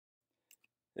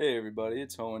Hey everybody,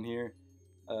 it's Owen here,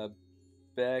 uh,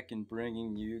 back and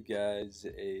bringing you guys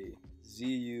a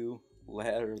ZU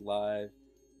Ladder Live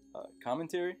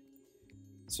commentary.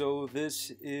 So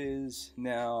this is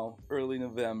now early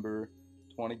November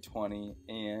 2020,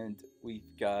 and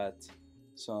we've got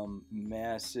some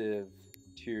massive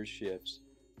tier shifts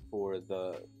for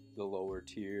the lower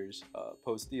tiers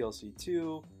post DLC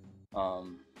 2,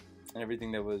 and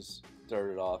everything that was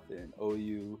started off in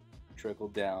OU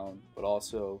trickled down, but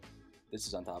also this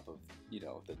is on top of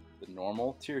the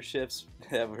normal tier shifts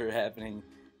that were happening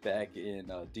back in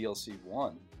DLC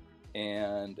 1.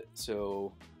 And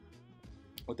so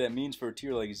what that means for a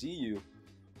tier like ZU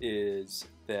is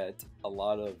that a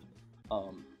lot of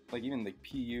like even the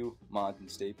PU mods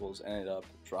and staples ended up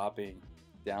dropping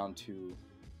down to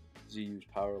ZU's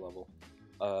power level.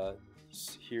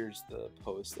 Here's the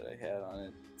post that I had on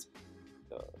it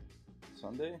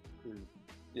Sunday?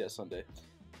 Yeah, Sunday.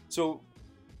 So,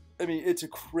 I mean, it's a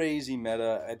crazy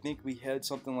meta. I think we had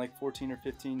something like 14 or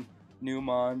 15 new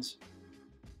mons,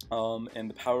 and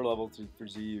the power level for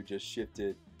ZU just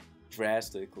shifted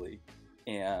drastically.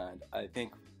 And I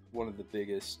think one of the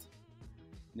biggest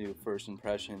new first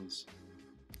impressions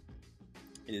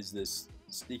is this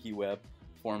sticky web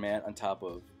format on top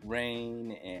of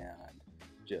rain and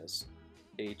just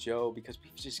HO, because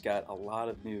we've just got a lot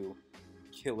of new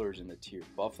killers in the tier.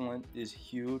 Bufflin is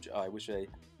huge. I wish I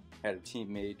had a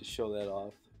team made to show that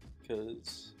off,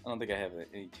 because I don't think I have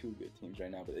any two good teams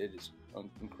right now, but it is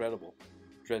incredible.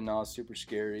 Dreadnought is super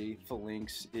scary.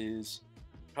 Phalanx is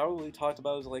probably talked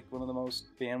about as like one of the most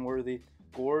ban-worthy.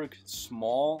 Gorg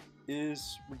small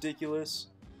is ridiculous.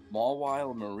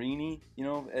 Mawile, Marini,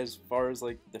 as far as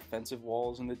like defensive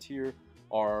walls in the tier,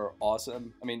 are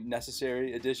awesome. I mean,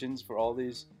 necessary additions for all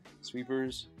these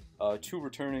sweepers. 2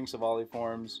 returning Savali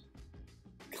forms,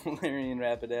 Galarian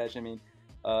Rapidash. I mean,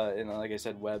 and like I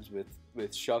said, webs with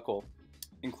Shuckle,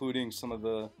 including some of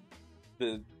the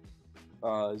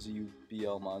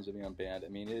ZUBL mods that we unbanned. I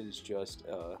mean, it is just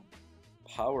a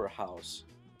powerhouse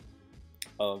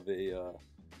of a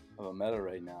meta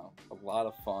right now. A lot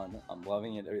of fun. I'm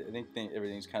loving it. I think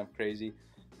everything's kind of crazy,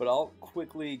 but I'll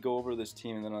quickly go over this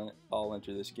team and then I'll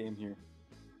enter this game here.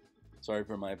 Sorry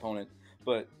for my opponent,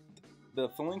 but the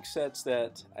Phalanx sets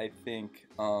that I think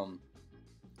a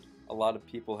lot of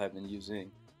people have been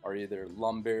using are either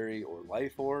Lumberry or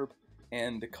Life Orb,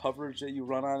 and the coverage that you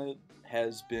run on it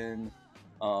has been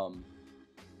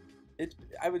it's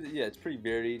pretty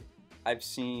varied. I've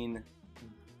seen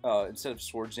instead of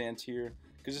Swords Dance here,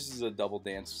 because this is a double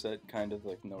dance set, kind of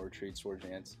like no retreat Swords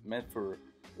Dance, meant for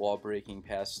wall breaking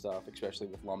past stuff, especially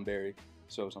with Lumberry.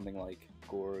 So something like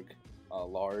Gorg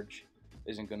large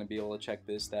isn't going to be able to check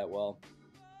this that well.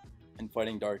 And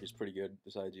Fighting Dark is pretty good,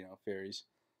 besides, fairies.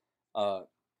 But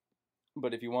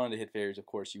if you wanted to hit fairies, of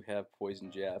course, you have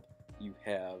Poison Jab. You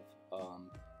have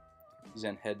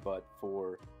Zen Headbutt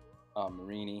for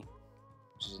Marini,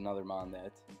 which is another mon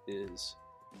that is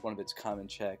one of its common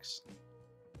checks.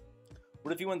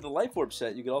 But if you went the Life Orb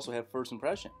set, you could also have First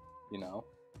Impression,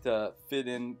 to fit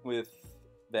in with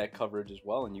that coverage as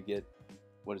well, and you get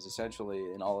what is essentially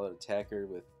an all-out attacker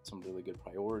with some really good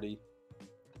priority.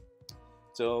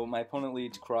 So my opponent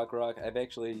leads Croc Rock. I've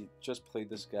actually just played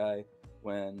this guy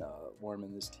when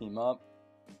warming this team up,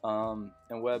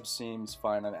 and Web seems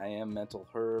fine. I am Mental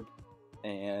Herb,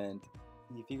 and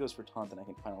if he goes for Taunt, then I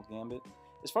can Final Gambit.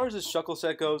 As far as this Shuckle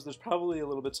set goes, there's probably a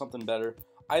little bit something better.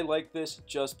 I like this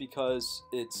just because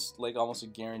it's like almost a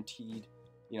guaranteed,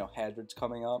 Hadron's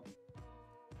coming up.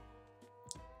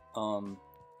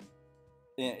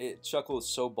 Shuckle is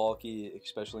so bulky,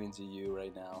 especially in ZU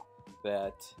right now,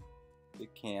 that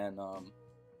it can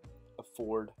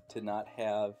afford to not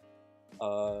have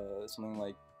something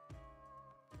like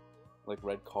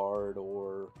Red Card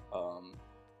or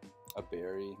a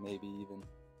Berry, maybe even.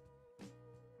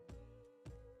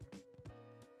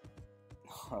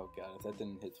 Oh god, if that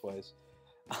didn't hit twice.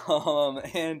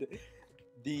 And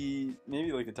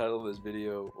maybe like the title of this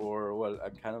video, or what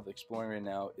I'm kind of exploring right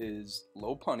now, is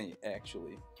Loppuny,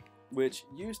 actually, which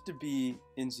used to be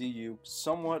in ZU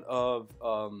somewhat of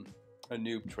a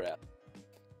noob trap.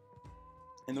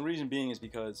 And the reason being is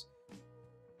because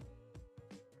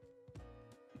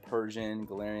Persian,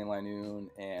 Galarian Linoon,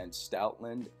 and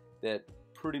Stoutland that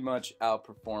pretty much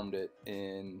outperformed it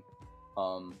in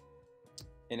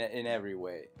every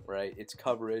way, right? Its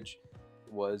coverage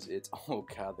was its... Oh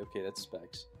god, okay, that's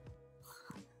specs.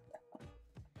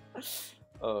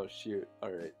 Oh shoot,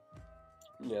 alright.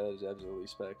 Yeah, that is absolutely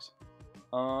specs.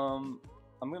 I'm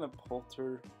gonna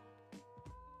Polter.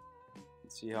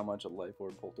 Let's see how much a Life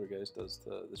Orb Poltergeist does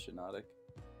to the Shinotic.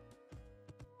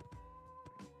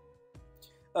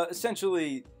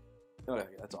 Essentially, okay,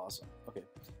 that's awesome. Okay,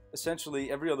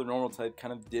 essentially every other normal type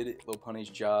kind of did Lopunny's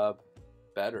job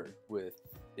better with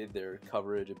their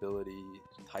coverage, ability,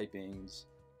 typings,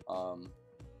 and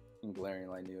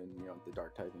Galarian I knew, and the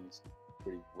dark typings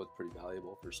was pretty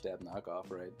valuable for stab knockoff,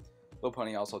 right?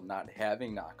 Lopunny also not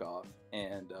having knockoff,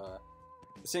 and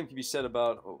the same can be said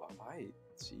about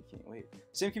see, can't wait.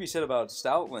 Same can be said about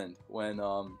Stoutland when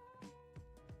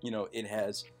it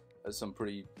has some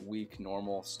pretty weak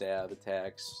normal stab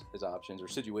attacks as options or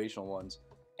situational ones,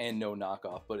 and no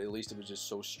knockoff. But at least it was just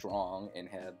so strong and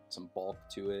had some bulk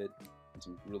to it and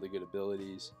some really good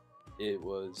abilities. It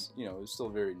was it was still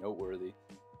very noteworthy.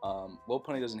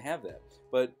 Lopunny doesn't have that,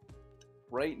 but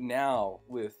right now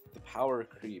with the power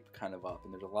creep kind of up,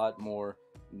 and there's a lot more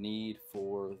need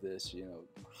for this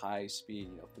high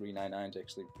speed. 399 is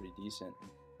actually pretty decent,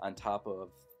 on top of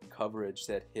coverage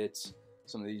that hits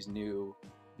some of these new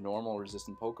normal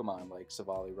resistant Pokemon like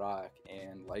Savali Rock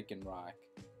and Lycanroc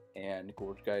and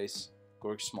Gourgeist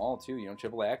Small too.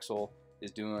 Triple Axle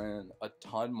is doing a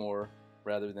ton more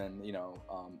rather than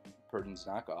Persian's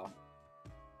knockoff.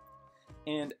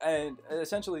 And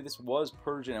essentially this was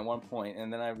Persian at one point,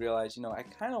 and then I realized I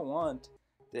kind of want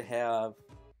to have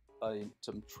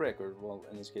some trick, or well,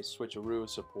 in this case switcheroo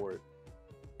support.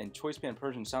 And Choice Band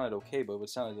Persian sounded okay, but what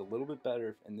sounded a little bit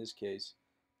better in this case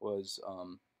was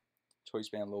Choice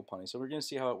Band Lopunny. So we're gonna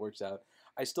see how it works out.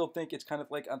 I still think it's kind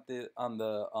of like on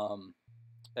the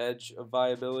edge of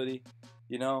viability.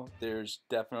 There's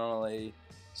definitely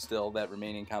still that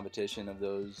remaining competition of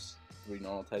those 3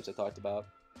 normal types I talked about.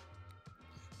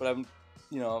 But I'm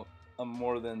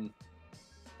more than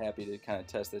happy to kind of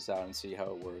test this out and see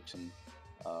how it works, and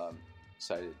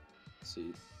excited to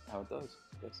see how it does,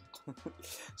 I guess.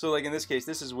 So like in this case,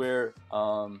 this is where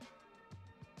sorry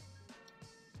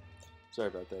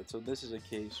about that. So this is a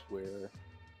case where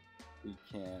we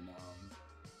can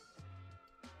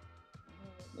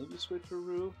maybe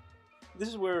switcheroo. This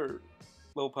is where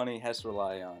Lopunny has to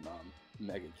rely on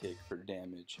Mega Kick for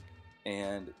damage,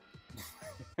 and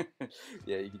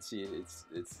yeah, you can see it's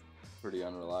pretty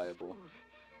unreliable,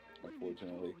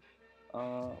 unfortunately.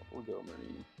 We'll go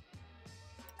Marini.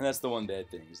 And that's the one bad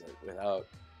thing, is that without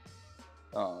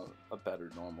a better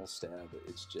normal stab,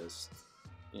 it's just,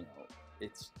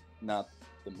 it's not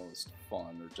the most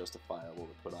fun or justifiable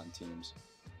to put on teams.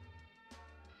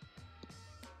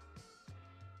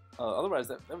 Otherwise,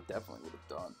 that definitely would have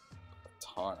done a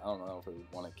ton. I don't know if it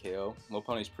would want to KO.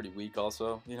 Lopunny's pretty weak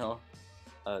also,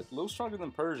 a little stronger than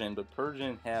Persian, but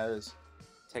Persian has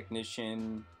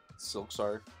Technician,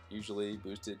 Silksark, usually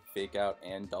boosted Fake Out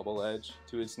and Double Edge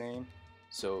to its name,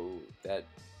 so that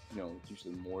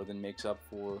usually more than makes up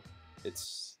for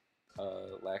its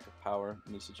lack of power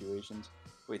in these situations.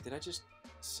 Wait, did I just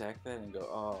sack that and go,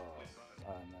 oh,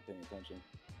 I'm not paying attention.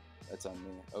 That's on me.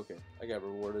 Okay, I got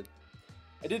rewarded.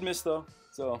 I did miss though,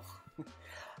 so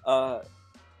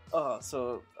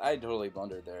so I totally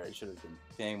blundered there. I should have been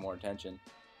paying more attention.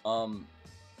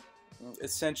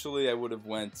 Essentially, I would have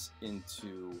went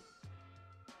into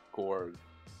Gorg,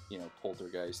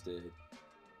 poltergeisted,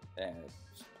 and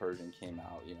Persian came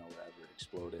out, whatever,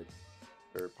 exploded,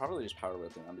 or probably just power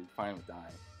whipping. I'd be fine with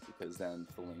dying, because then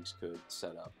the Lynx could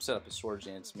set up a Swords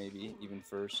Dance maybe even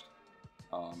first,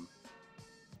 and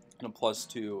a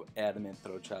 +2 Adamant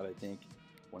Throw Chop. I think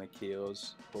when it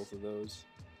KOs both of those,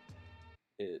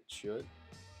 it should.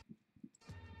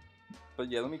 But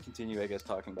yeah, let me continue, I guess,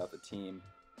 talking about the team.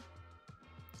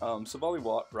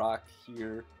 Savali Rock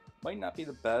here might not be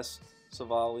the best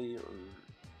Savali, or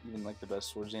even like the best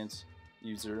Swords Dance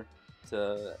user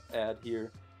to add here.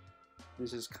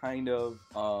 This is kind of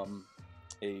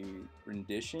a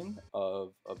rendition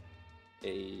of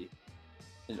an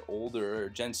older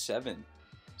Gen 7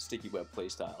 Sticky Web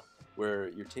playstyle, where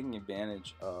you're taking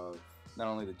advantage of not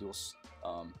only the dual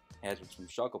hazards from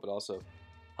Shuckle, but also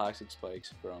Toxic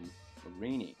Spikes from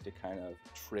Marini to kind of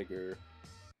trigger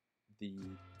the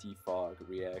defog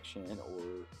reaction,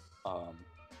 or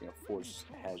force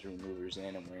hazard removers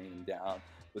in and wearing them down,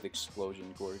 with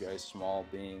Explosion Gourgeist Small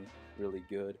being really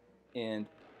good. And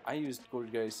I used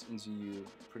Gourgeist in ZU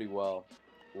pretty well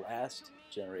last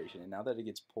generation, and now that it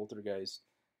gets Poltergeist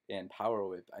and Power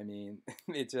Whip, I mean,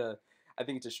 I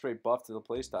think it's a straight buff to the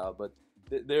playstyle, but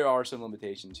there are some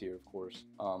limitations here, of course.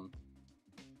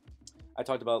 I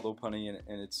talked about Lopunny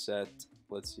and its set.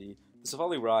 Let's see, the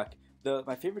Savali Rock.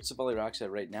 My favorite Savali Rock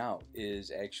set right now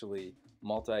is actually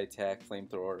multi-attack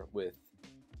Flamethrower with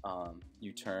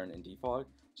U-turn and defog.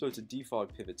 So it's a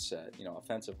defog pivot set,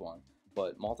 offensive one,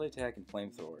 but multi-attack and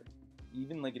Flamethrower.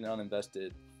 Even like an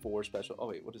uninvested 4 special. Oh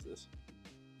wait, what is this?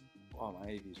 Oh, my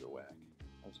AVs are whack.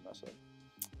 That was a mess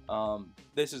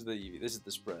This is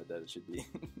the spread that it should be.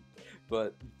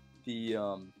 But the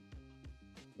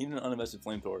even an uninvested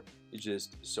flamethrower is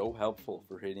just so helpful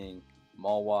for hitting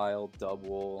Mawile,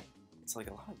 double. It's like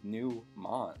a lot of new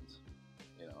mons,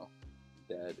 you know,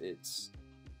 that it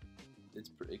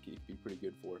could be pretty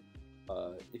good for.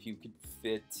 If you could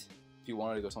fit, if you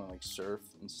wanted to go something like Surf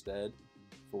instead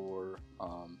for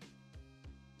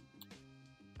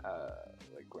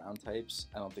like ground types,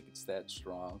 I don't think it's that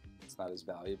strong. It's not as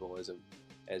valuable as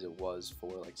it was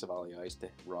for like Savali Ice to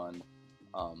run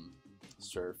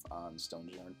Surf on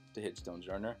Stonejourner to hit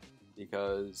Stonejourner,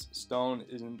 because Stone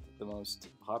isn't the most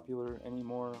popular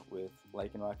anymore with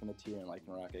Lycanroc in the tier, and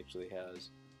Lycanroc actually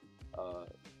has,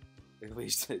 at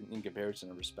least in comparison,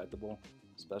 a respectable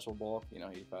special bulk, you know,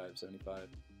 85, 75.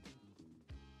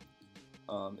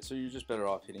 So you're just better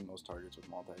off hitting most targets with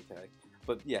multi-attack.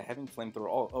 But yeah, having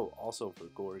Flamethrower, also for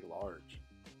Gorg Large,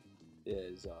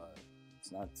 is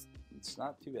it's not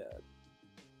too bad.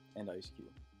 And Ice Cube.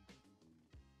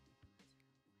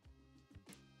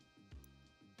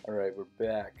 Alright, we're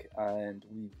back, and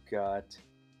we've got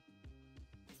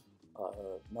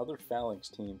another Phalanx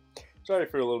team. Sorry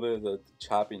for a little bit of the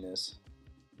choppiness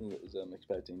as I'm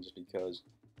expecting, just because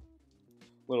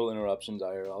little interruptions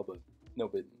IRL, but no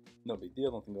big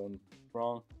deal, nothing going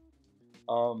wrong.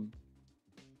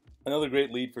 Another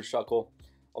great lead for Shuckle.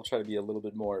 I'll try to be a little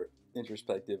bit more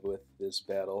introspective with this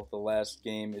battle. The last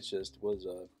game, it just was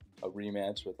a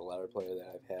rematch with a ladder player that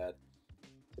I've had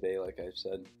today, like I've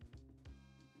said.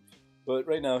 But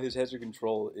right now, his hazard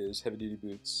control is Heavy Duty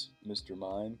Boots, Mr.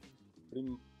 Mime.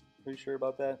 Pretty sure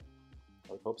about that.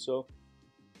 I would hope so.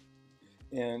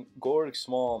 And Gorg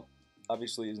Small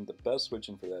obviously isn't the best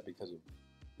switch-in for that because of,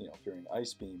 you know, fearing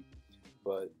Ice Beam,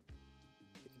 but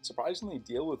it can surprisingly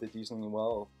deal with it decently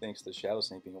well thanks to Shadow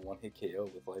Sneak being a one-hit KO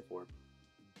with Life Orb.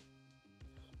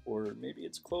 Or maybe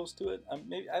it's close to it.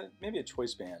 Maybe a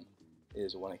Choice Band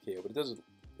is a one-hit KO, but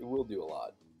it will do a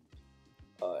lot.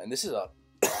 And this is a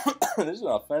this is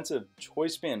an offensive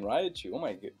Choice Band Raichu. Oh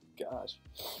my gosh,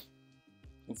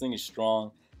 this thing is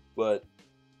strong. But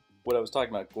what I was talking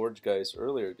about Gorgegeist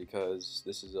earlier, because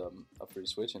this is a free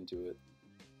switch into it.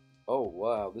 Oh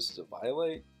wow, this is a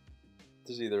Violite.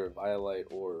 This is either a Violite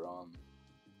or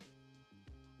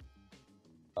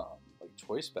like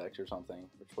Choice Specs or something,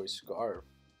 or Choice Scarf.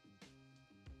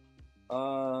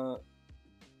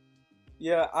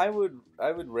 Yeah, I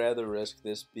would rather risk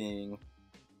this being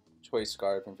Choice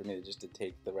Scarf and for me to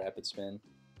take the Rapid Spin.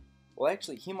 Well,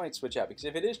 actually, he might switch out, because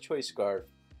if it is Choice Scarf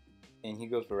and he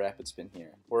goes for Rapid Spin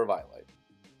here, or a Violite,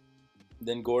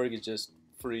 then Gorg is just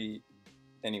free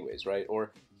anyways, right?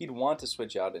 Or he'd want to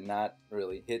switch out and not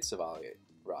really hit Savali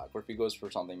Rock, or if he goes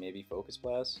for something, maybe Focus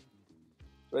Blast.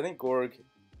 So I think Gorg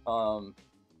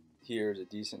here is a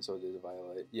decent, so it is a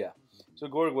Violite. Yeah, so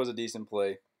Gorg was a decent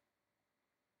play.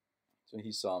 So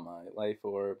he saw my Life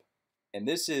Orb, and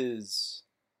this is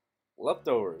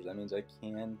Leftovers. That means I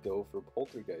can go for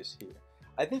Poltergeist here.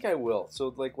 I think I will.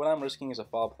 So like what I'm risking is a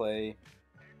foul play,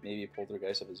 maybe a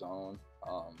Poltergeist of his own,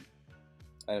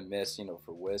 and a miss, you know,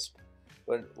 for Wisp.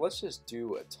 But let's just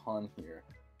do a ton here.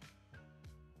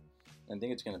 I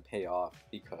think it's going to pay off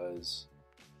because,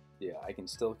 yeah, I can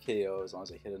still KO as long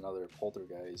as I hit another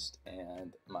Poltergeist,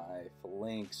 and my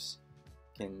Phalanx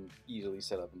can easily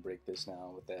set up and break this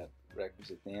now with that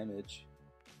requisite damage.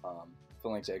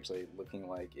 Phalanx actually looking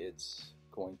like it's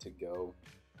going to go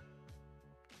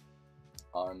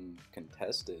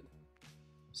uncontested,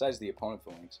 besides the opponent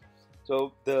Phalanx.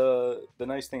 So the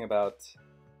nice thing about,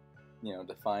 you know,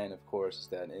 Defiant, of course, is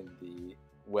that in the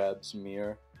Web's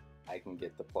mirror, I can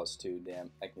get the +2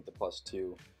 I can get the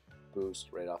 +2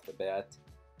 boost right off the bat.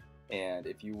 And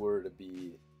if you were to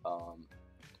be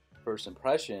First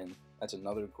Impression, that's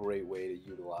another great way to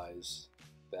utilize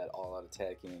that all-out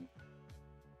attacking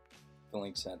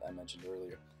Phalanx scent I mentioned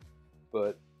earlier.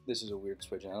 But this is a weird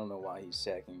switch, and I don't know why he's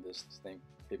sacking this. This thing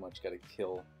pretty much got to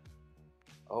kill.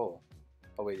 Oh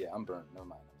wait, yeah, I'm burnt. Never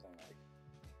mind. I'm saying like,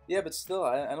 yeah, but still,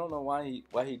 I don't know why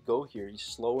he'd go here. He's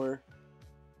slower.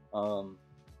 I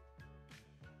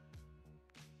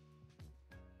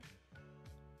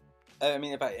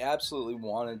mean, if I absolutely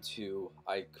wanted to,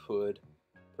 I could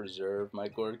preserve my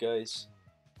Gorgegeist,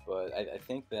 but I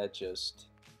think that just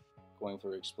going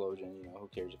for Explosion, you know, who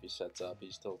cares if he sets up?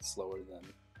 He's still slower than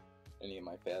any of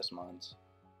my fast mons.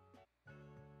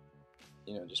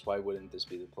 You know, just why wouldn't this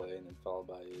be the play? And then followed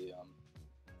by a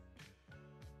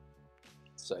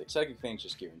Psychic Fangs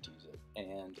just guarantees it,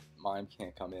 and Mime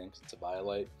can't come in because it's a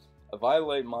Violite. A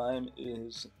Violite Mime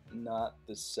is not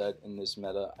the set in this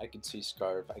meta. I could see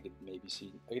Scarf. I could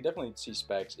definitely see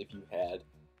Specs if you had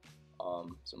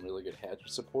some really good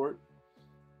hatchet support.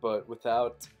 but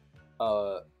without,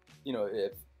 you know,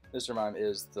 if Mr. Mime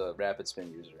is the rapid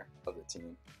spin user of the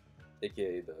team,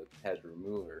 aka the hazard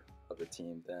remover of the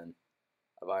team, then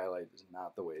a Violite is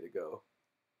not the way to go.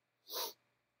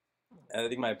 And I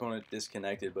think my opponent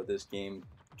disconnected, but this game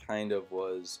kind of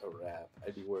was a wrap.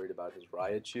 I'd be worried about his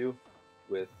Raichu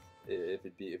with if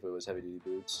it was heavy duty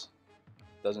boots.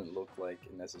 Doesn't look like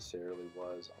it necessarily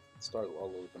was. I'll start all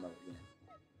over another game.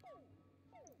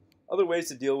 Other ways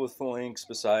to deal with Phalanx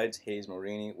besides Haze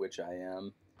Marini, which I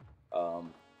am.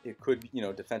 It could be, you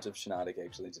know, defensive Shiinotic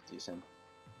actually is a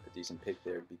decent pick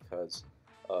there because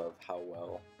of how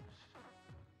well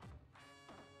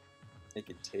it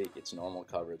could take its normal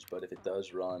coverage. But if it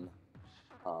does run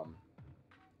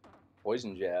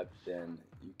Poison Jab, then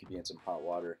you could be in some hot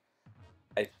water.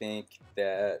 I think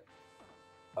that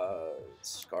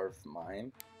Scarf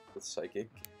Mime with Psychic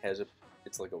has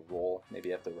it's like a roll,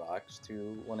 maybe after rocks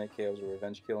to 1-hit KOs or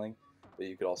revenge killing, but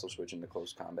you could also switch into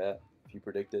close combat if you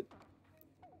predict it.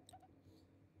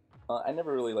 I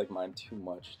never really like Mime too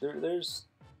much.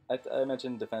 I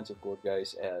mentioned defensive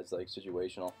Gourgeist as like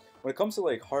situational. When it comes to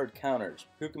like hard counters,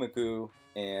 Kukamaku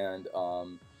and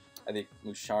I think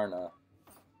Musharna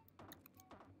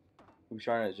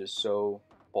is just so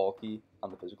bulky on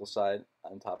the physical side,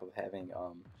 on top of having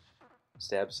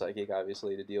Stab Psychic,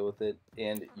 obviously, to deal with it,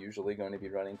 and usually going to be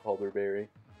running Culver Berry.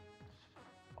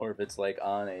 Or if it's like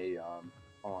on a,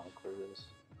 I want to clear this,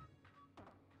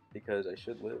 because I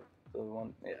should live the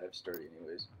one, yeah, I have Sturdy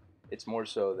anyways. It's more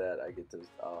so that I get to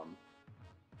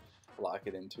lock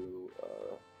it into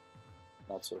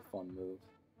a not so fun move.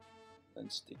 Then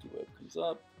Sticky Web comes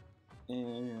up,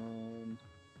 and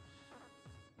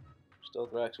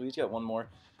Stealth Rack, so he's got one more.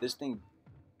 This thing,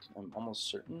 I'm almost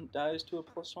certain, dies to a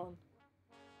 +1.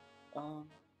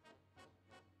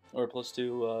 Or a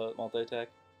 +2 multi-attack.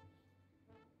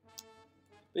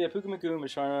 But yeah, Pukamaku and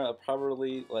Musharna are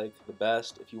probably like the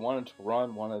best. If you wanted to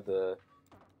run one of the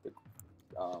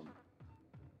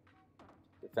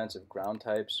defensive ground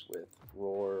types with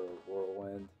Roar or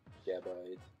Whirlwind,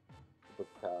 Gabite,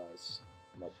 Bukas,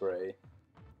 Mudbray,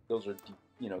 those are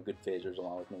you know, good phasers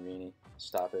along with Marini.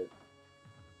 Stop it.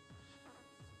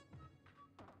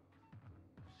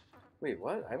 Wait,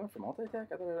 what? I went for multi-attack?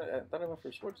 I thought I went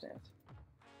for Swords Dance.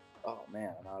 Oh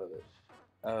man, I'm out of it.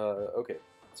 Okay,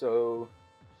 so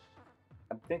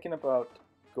I'm thinking about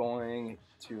going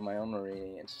to my own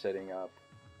Marini and setting up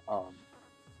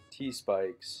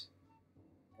T-Spikes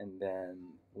and then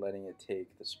letting it take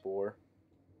the Spore.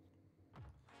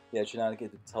 Yeah, should not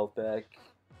get the health back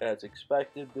as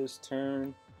expected this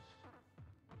turn.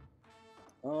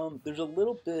 There's a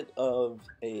little bit of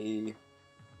a...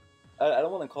 I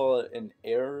don't want to call it an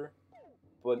error,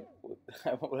 but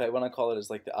what I want to call it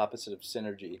is like the opposite of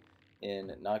synergy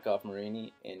in Knockoff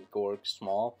Marini and Gorg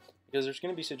Small, because there's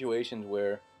going to be situations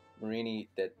where Marini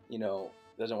that, you know,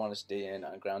 doesn't want to stay in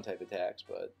on ground type attacks,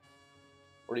 but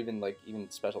or even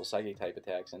special psychic type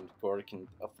attacks, and Gorg can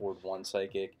afford one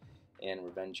psychic and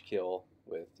revenge kill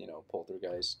with, you know,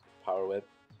 Poltergeist Power Whip.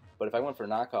 But if I went for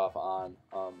knockoff on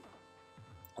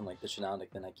like the Shiinotic,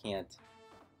 then I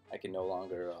can no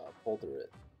longer Polter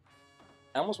it.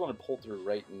 I almost want to Polter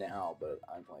right now, but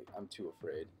I'm too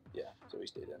afraid. Yeah, so he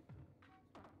stayed in.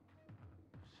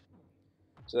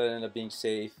 So that ended up being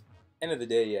safe. End of the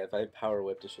day, yeah, if I Power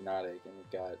Whipped a Shiinotic and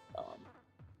it got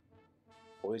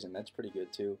Poison, that's pretty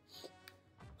good too.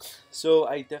 So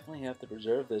I definitely have to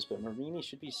preserve this, but Marini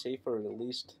should be safe for at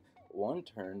least one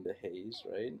turn to Haze,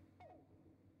 right?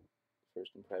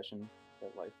 First impression,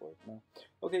 that life orb? No.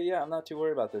 Okay, yeah, I'm not too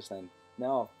worried about this then.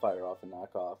 Now I'll fire off and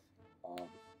knock off.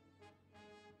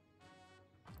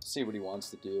 See what he wants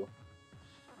to do.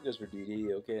 He goes for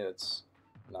DD. Okay, that's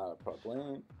not a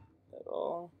problem at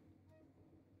all.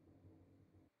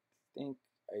 I think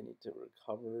I need to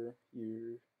recover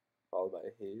here, followed by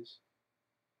a Haze.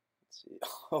 Let's see.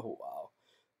 Oh wow,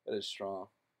 that is strong.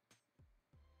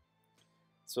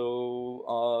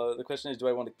 So the question is, do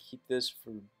I want to keep this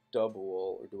for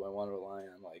double, or do I want to rely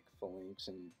on like Phalanx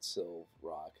and Sylve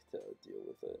Rock to deal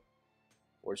with it?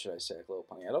 Or should I sack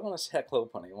Loppuny? I don't want to sack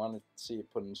Loppuny. I want to see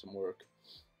it put in some work.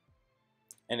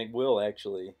 And it will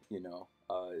actually, you know,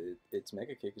 its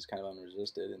Mega Kick is kind of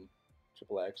unresisted, and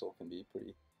Triple Axle can be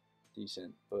pretty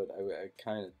decent. But I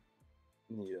kind of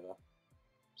need a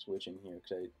switch in here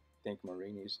because I think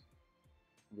Marini's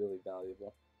really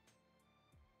valuable.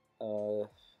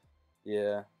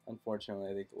 Yeah, unfortunately,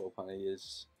 I think Loppuny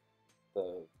is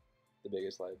the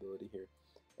biggest liability here.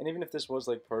 And even if this was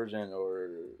like Persian or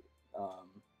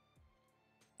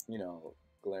you know,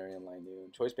 Galarian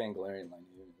Linoon, Choice Band Galarian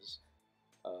Linoon is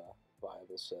a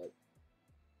viable set.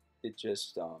 It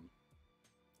just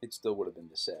it still would have been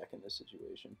the sack in this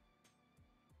situation.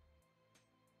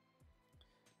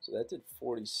 So that did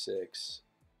 46.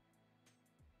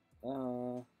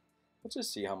 Let's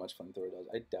just see how much flamethrower does.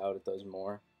 I doubt it does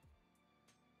more.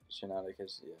 Shenanic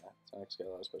has, yeah, it's next got a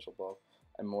lot of special buff.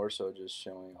 I'm more so just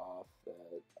showing off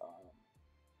that,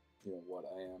 you know, what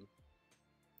I am.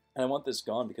 And I want this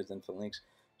gone because then Phalanx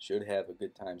should have a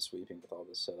good time sweeping with all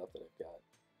this setup that I've got.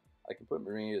 I can put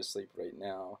Marini to sleep right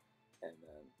now, and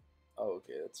then, oh,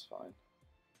 okay, that's fine.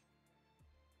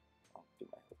 I'll get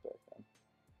my health back then.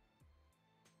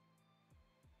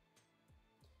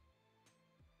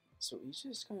 So he's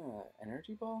just gonna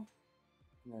energy ball,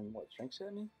 and then what, shrinks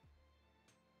at me?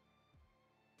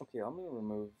 Okay, I'm gonna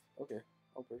remove, okay,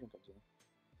 oh, Persian comes in.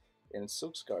 And it's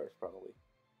Silk Scarf, probably.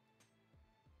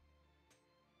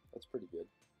 That's pretty good.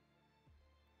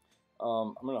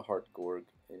 I'm gonna Heart Gorg.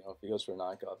 You know, if he goes for a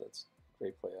knockoff, that's a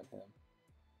great play on him.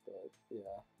 But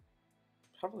yeah,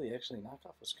 probably actually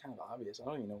knockoff was kind of obvious. I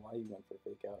don't even know why you went for a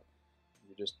fake out.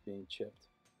 You're just being chipped.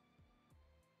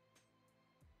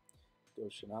 Go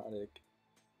Shenanic.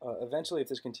 Eventually, if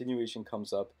this continuation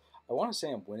comes up, I want to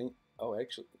say I'm winning. Oh,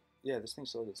 actually, yeah, this thing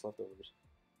still gets leftovers.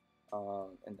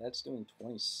 And that's doing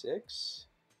 26.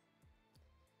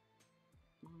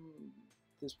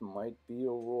 This might be a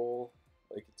roll.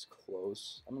 Like, it's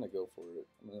close. I'm going to go for it.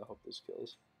 I'm going to hope this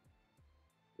kills.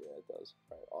 Yeah, it does.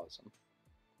 Alright, awesome.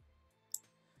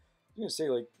 I was going to say,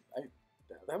 like,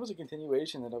 that was a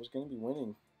continuation that I was going to be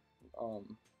winning.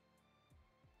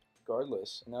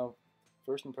 Regardless. And now,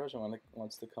 first impression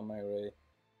wants to come my way.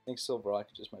 I think Silver Rock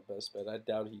is just my best bet. I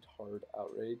doubt he'd hard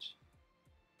Outrage.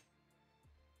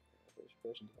 First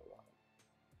impression did a lot.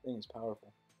 Thing is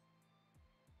powerful.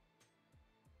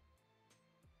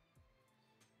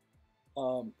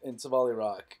 And Savali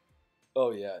Rock.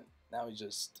 Oh yeah, now he's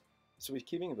just so he's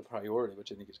keeping the priority,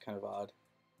 which I think is kind of odd.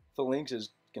 Phalanx is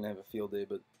gonna have a field day,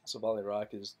 but Savali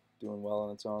Rock is doing well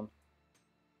on its own.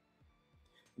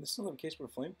 And this is another case where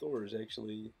Flamethrower is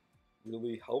actually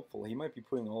really helpful. He might be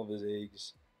putting all of his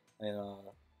eggs and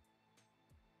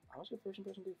how much did first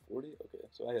impression do? 40? Okay,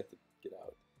 so I have to get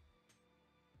out.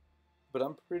 But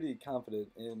I'm pretty confident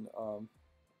in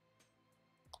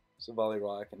Savali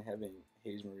Rock and having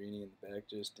Haze Marini in the back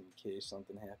just in case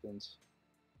something happens.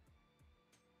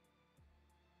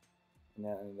 And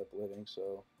that ended up living,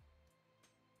 so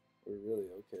we're really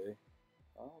okay.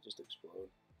 I'll just explode.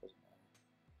 Doesn't matter.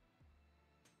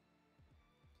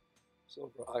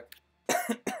 Silver Rock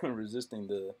resisting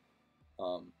the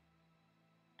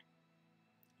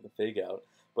fake out,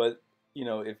 but you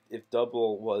know, if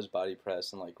double was body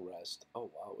press and like rest.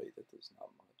 Oh wow, wait, that does not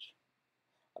much.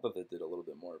 I thought that did a little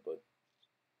bit more, but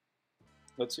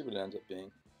let's see what it ends up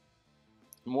being.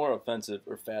 More offensive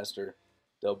or faster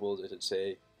doubles, I should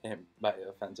say. And by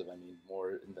offensive, I mean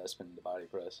more investment in the body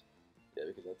press. Yeah,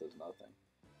 because that does nothing.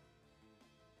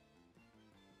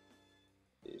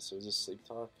 Okay, so is this sleep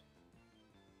talk?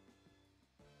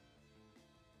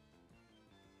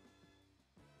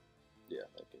 Yeah,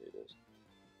 okay, it is.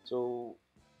 So,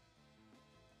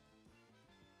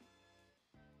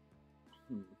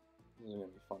 this is gonna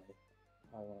be funny.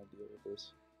 I want to deal with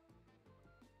this.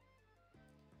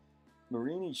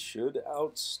 Marini should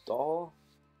outstall.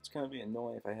 It's gonna be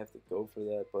annoying if I have to go for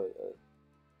that, but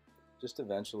just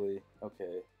eventually.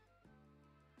 Okay,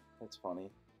 that's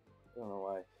funny. I don't know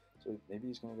why. So maybe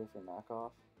he's gonna go for a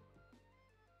knockoff.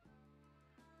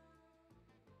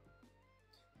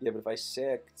 Yeah, but if I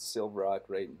sack Silver Rock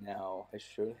right now, I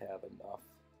should have enough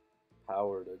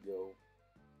power to go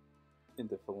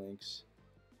into Phalanx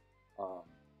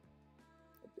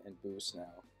and boost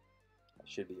now. I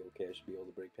should be okay. I should be able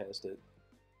to break past it.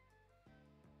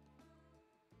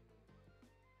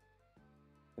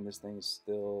 And this thing is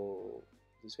still...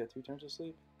 This got 2 turns of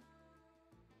sleep?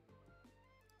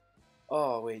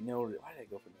 Oh, wait, no. Why did I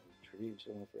go for no retrieve?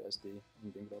 Should have went for SD. Let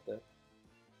me think about that.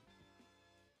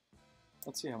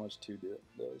 Let's see how much 2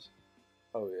 does.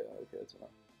 Oh, yeah, okay, that's enough.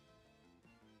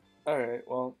 Alright,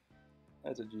 well,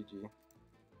 that's a GG.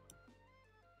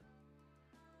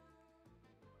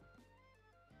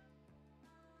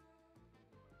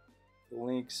 The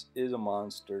Lynx is a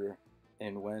monster,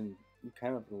 and when you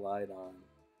kind of relied on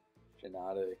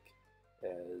Genetic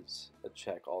as a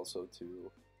check also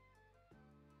to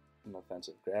an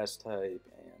offensive grass type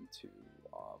and to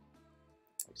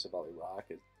like Savali Rock,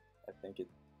 I think it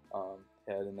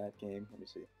had in that game. Let me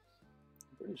see.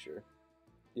 I'm pretty sure.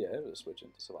 Yeah, it was switch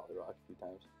into Savali Rock a few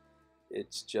times.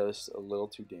 It's just a little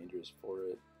too dangerous for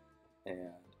it,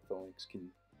 and Phalanx can,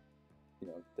 you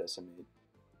know, decimate.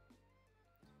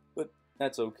 But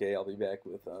that's okay. I'll be back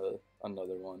with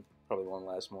another one, probably one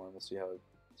last more, and we'll see how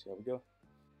we go.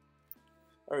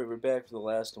 Alright, we're back for the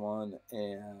last one,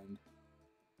 and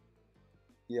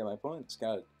yeah, my opponent's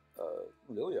got a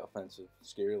really offensive,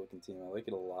 scary looking team. I like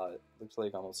it a lot. It looks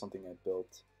like almost something I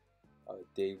built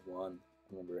day one.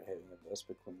 I remember having a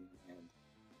Vespa Queen and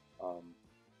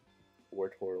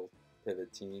Wartortle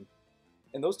pivot team.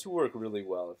 And those two work really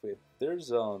well. If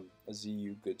there's a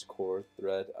ZU Goods Core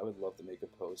thread, I would love to make a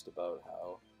post about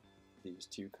how these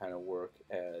two kind of work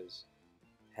as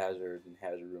hazard and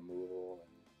hazard removal and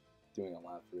doing a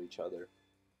lot for each other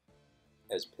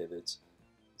as pivots.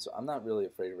 So I'm not really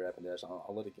afraid of Rapid Dash.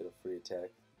 I'll let it get a free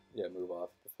attack, yeah, move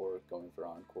off before going for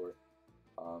Encore.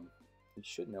 You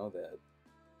should know that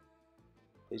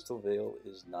Pastel Veil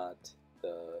is not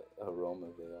the Aroma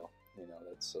Veil. You know,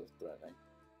 that's so threatening.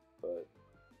 But,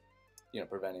 you know,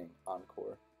 preventing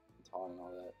Encore and taunt and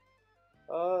all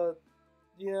that.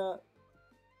 Yeah.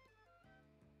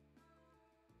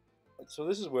 So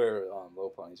this is where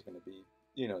Loppuny is going to be,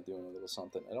 you know, doing a little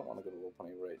something. I don't want to go to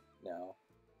Loppuny right now.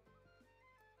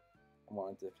 I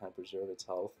want it to kind of preserve its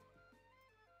health.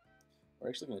 We're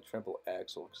actually going to trample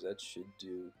Axel because that should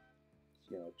do,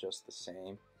 you know, just the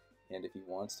same. And if he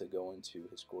wants to go into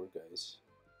his Gorgeist,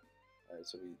 alright,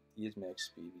 so he is max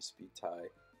speed, we speed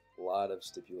tie. A lot of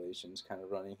stipulations kind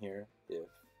of running here. If,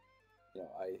 you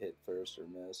know, I hit first or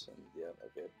miss, and yeah,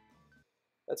 okay.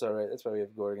 That's alright, that's why we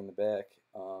have Gorg in the back.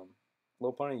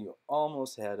 Loppuny, you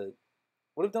almost had it.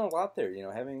 Would have done a lot there, you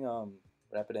know, having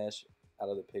Rapidash out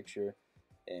of the picture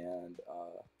and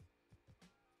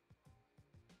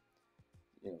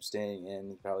you know, staying in.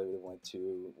 He probably would have went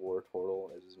to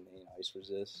Wartortle as his main ice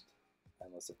resist,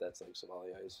 unless if that's like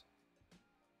Savali Ice.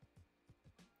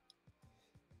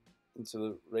 And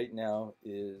so right now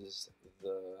is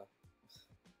the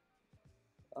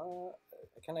I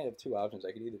kind of have two options.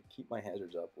 I could either keep my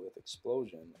hazards up with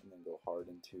Explosion and then go hard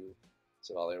into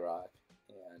Savali Rock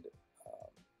and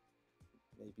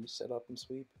maybe set up and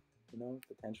sweep, you know,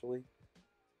 potentially.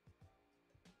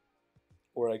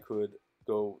 Or I could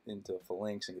go into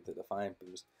Phalanx and get the Defiant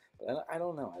boost. But I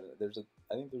don't know.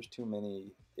 I think there's too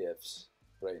many ifs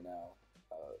right now.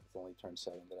 With only turn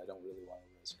 7 that I don't really want to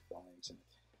risk Phalanx and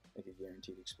make a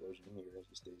guaranteed explosion here as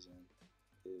he stays in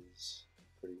is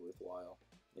pretty worthwhile.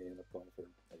 You end up going for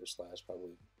Air Slash,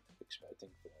 probably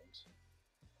expecting Phalanx.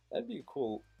 That'd be a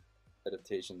cool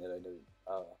adaptation that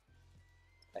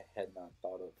I had not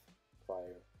thought of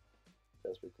prior.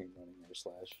 Vesper Queen running Air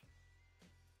Slash.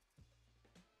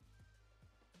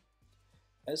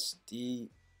 SD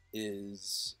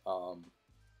is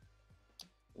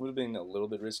would have been a little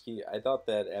bit risky. I thought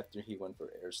that after he went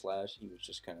for Air Slash, he was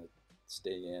just kind of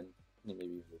stay in. He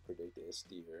maybe would predict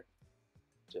SD or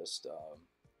just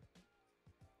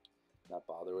not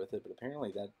bother with it. But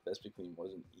apparently that Vesper Queen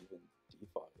wasn't even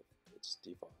defog. It's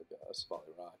defog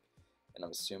Savali Rock, and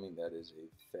I'm assuming that is a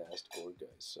fast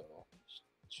Gorgeist, so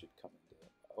it should come into.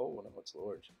 Oh, no, it's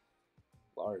large.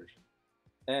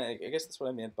 And I guess that's what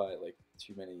I meant by like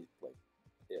too many like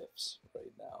ifs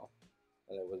right now.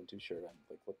 And I wasn't too sure on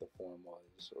like what the form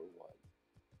was or what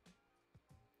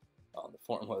the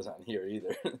form was on here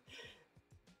either.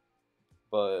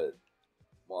 But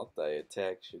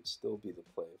multi-attack should still be the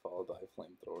play, followed by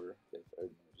flamethrower. Or no,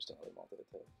 just another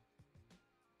multi-attack.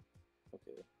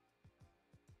 Okay.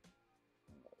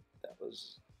 That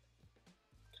was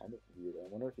kind of weird. I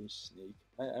wonder if he sneak.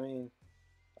 I mean,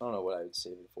 I don't know what I would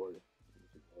save it for.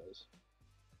 Was.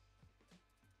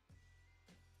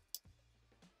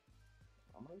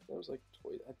 I'm like, that was like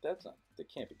choice. That's not. That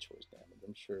can't be choice damage.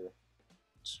 I'm sure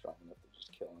it's strong enough to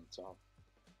just kill on its own.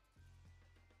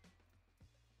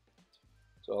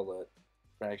 So I'll let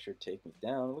Fracture take me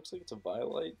down. It looks like it's a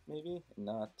Violite, maybe, and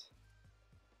not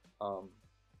Life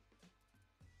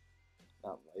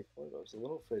Orb. I was a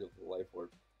little afraid of the Life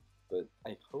Orb, but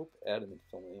I hope Adamant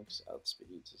Phalanx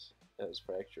outspeeds as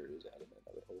Fracture is Adamant.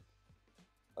 I would hope.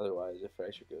 Otherwise, if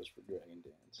Fracture goes for Dragon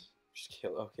Dance, just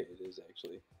kill. Okay, it is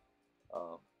actually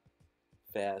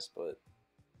fast, but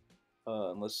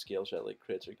unless Scale Shot like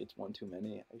crits or gets one too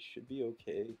many, I should be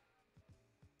okay.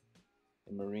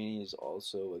 And Marini is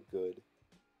also a good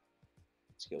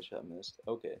Scale Shot missed.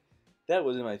 Okay, that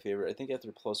wasn't my favorite. I think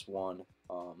after +1,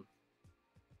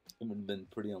 it would have been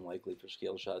pretty unlikely for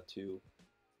Scale Shot to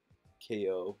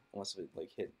KO unless it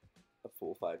like hit a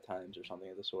full 5 times or something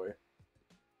of the sort.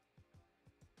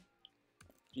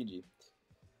 GG.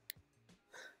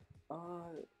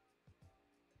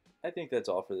 I think that's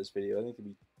all for this video. I think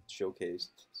we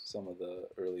showcased some of the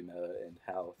early meta and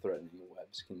how threatening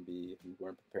webs can be if you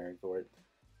weren't preparing for it.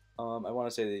 I want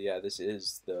to say that, yeah, this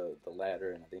is the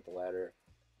ladder, and I think the ladder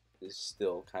is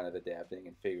still kind of adapting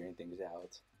and figuring things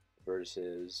out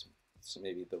versus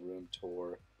maybe the room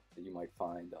tour that you might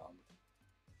find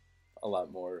a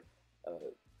lot more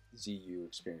ZU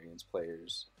experienced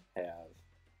players have,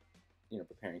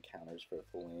 preparing counters for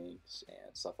full links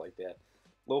and stuff like that.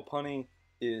 Loppuny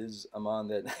is a mon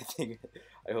that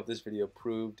I hope this video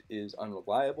proved is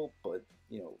unreliable, but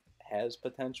has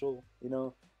potential.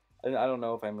 I don't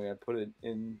know if I'm gonna put it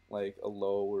in like a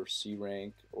low or C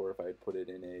rank, or if I'd put it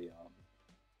in a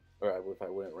or if I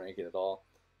wouldn't rank it at all.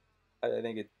 I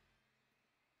think it.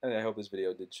 I hope this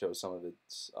video did show some of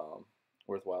its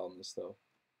worthwhileness, though.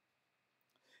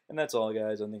 And that's all,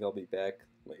 guys. I think I'll be back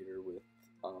later with,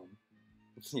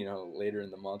 later in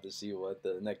the month to see what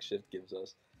the next shift gives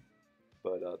us.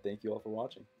 But thank you all for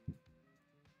watching.